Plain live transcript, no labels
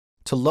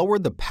To lower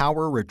the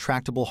power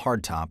retractable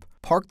hardtop,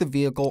 park the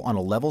vehicle on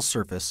a level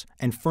surface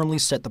and firmly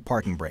set the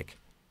parking brake.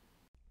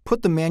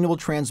 Put the manual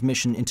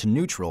transmission into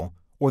neutral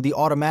or the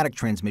automatic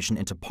transmission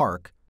into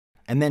park,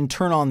 and then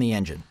turn on the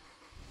engine.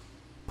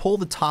 Pull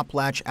the top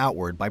latch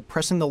outward by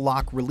pressing the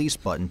lock release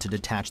button to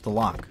detach the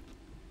lock.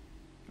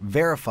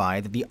 Verify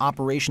that the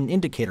operation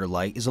indicator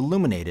light is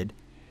illuminated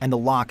and the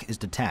lock is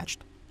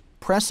detached.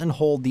 Press and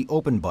hold the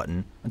open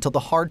button until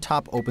the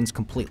hardtop opens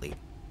completely.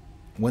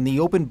 When the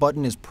open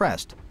button is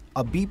pressed,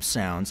 a beep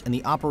sounds and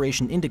the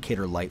operation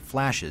indicator light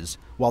flashes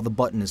while the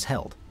button is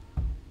held.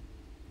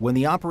 When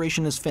the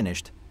operation is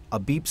finished, a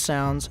beep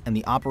sounds and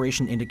the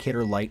operation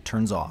indicator light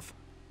turns off.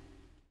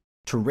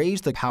 To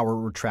raise the power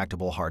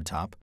retractable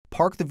hardtop,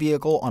 park the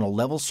vehicle on a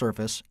level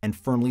surface and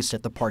firmly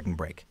set the parking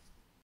brake.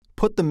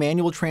 Put the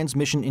manual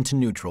transmission into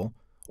neutral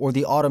or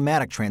the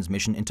automatic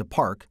transmission into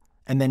park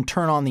and then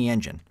turn on the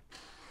engine.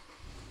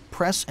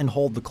 Press and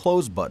hold the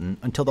close button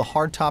until the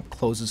hardtop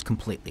closes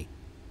completely.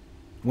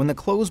 When the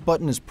close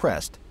button is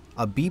pressed,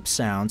 a beep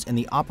sounds and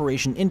the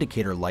operation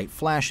indicator light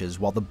flashes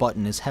while the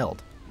button is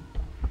held.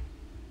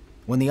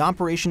 When the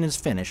operation is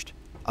finished,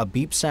 a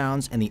beep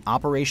sounds and the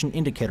operation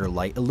indicator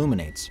light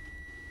illuminates.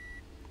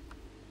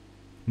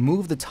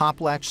 Move the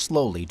top latch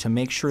slowly to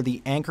make sure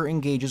the anchor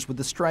engages with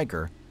the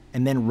striker,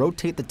 and then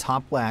rotate the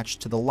top latch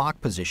to the lock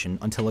position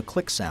until a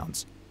click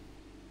sounds.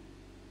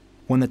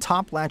 When the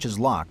top latch is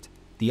locked,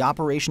 the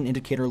operation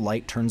indicator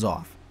light turns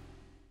off.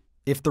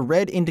 If the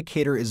red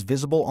indicator is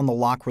visible on the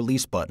lock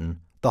release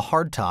button, the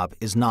hardtop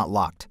is not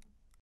locked.